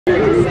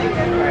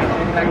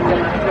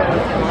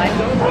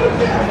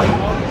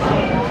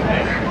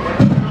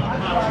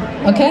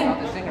Okay,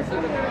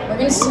 we're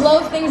gonna slow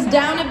things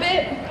down a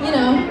bit, you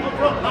know.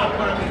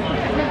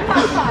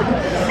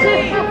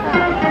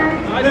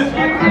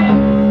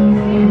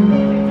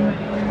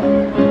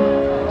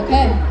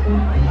 Okay,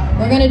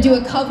 we're gonna do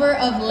a cover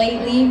of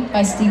Lately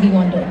by Stevie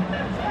Wonder.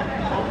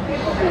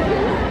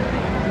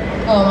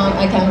 Oh,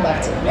 I count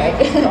back to, right?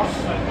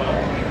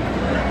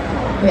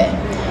 Okay,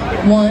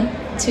 1,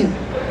 2,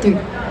 3,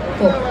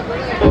 4.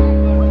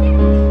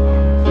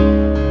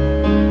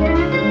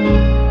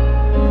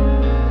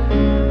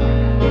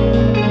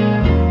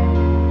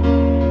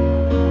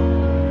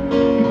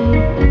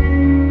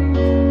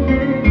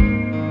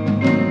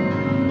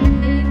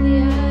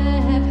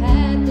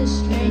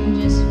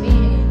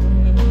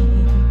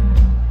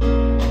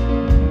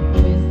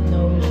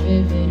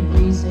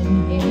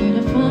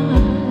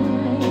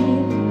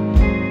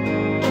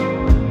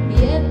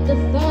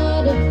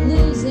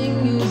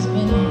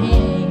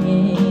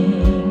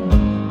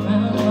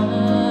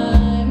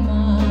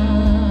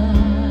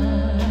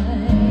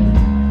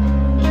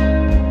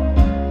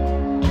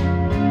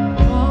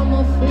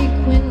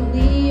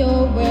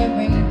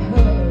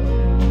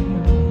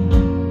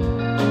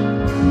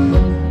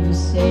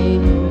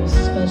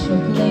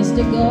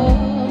 To go,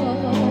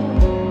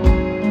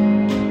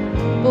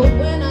 but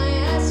when I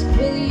ask,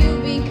 will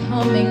you be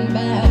coming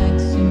back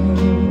soon?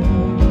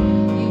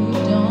 You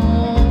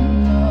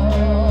don't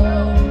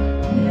know,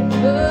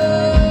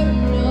 never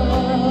know.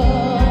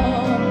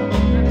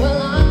 Well,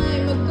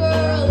 I'm a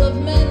girl of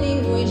many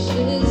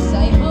wishes. I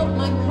hope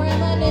my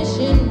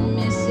premonition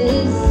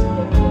misses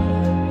the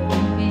way I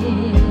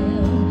feel.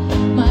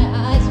 My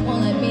eyes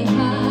won't let me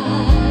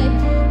hide,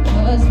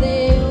 'cause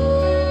they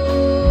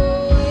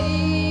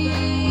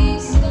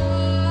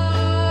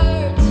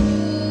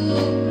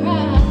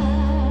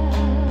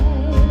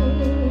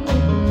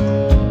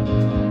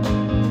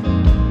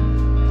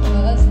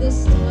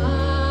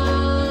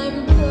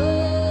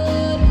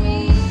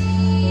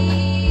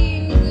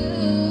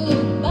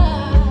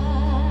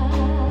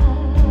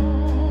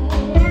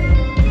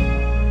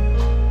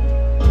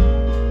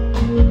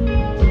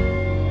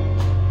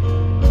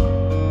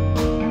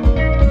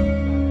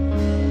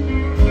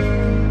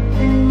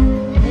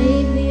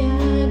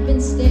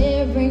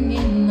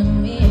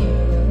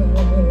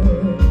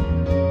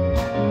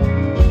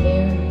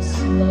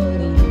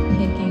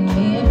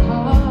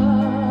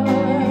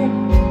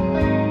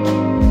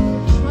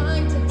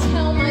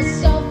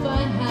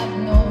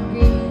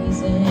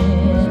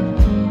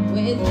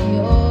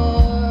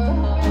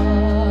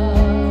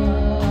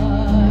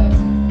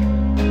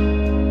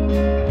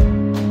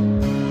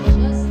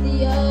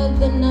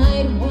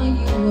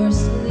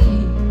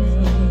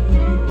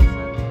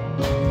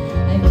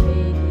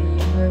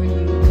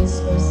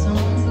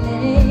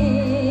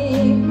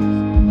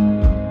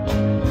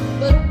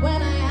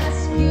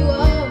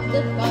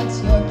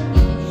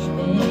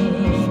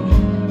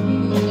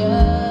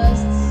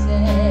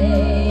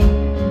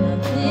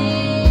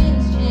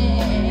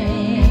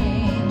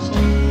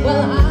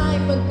well,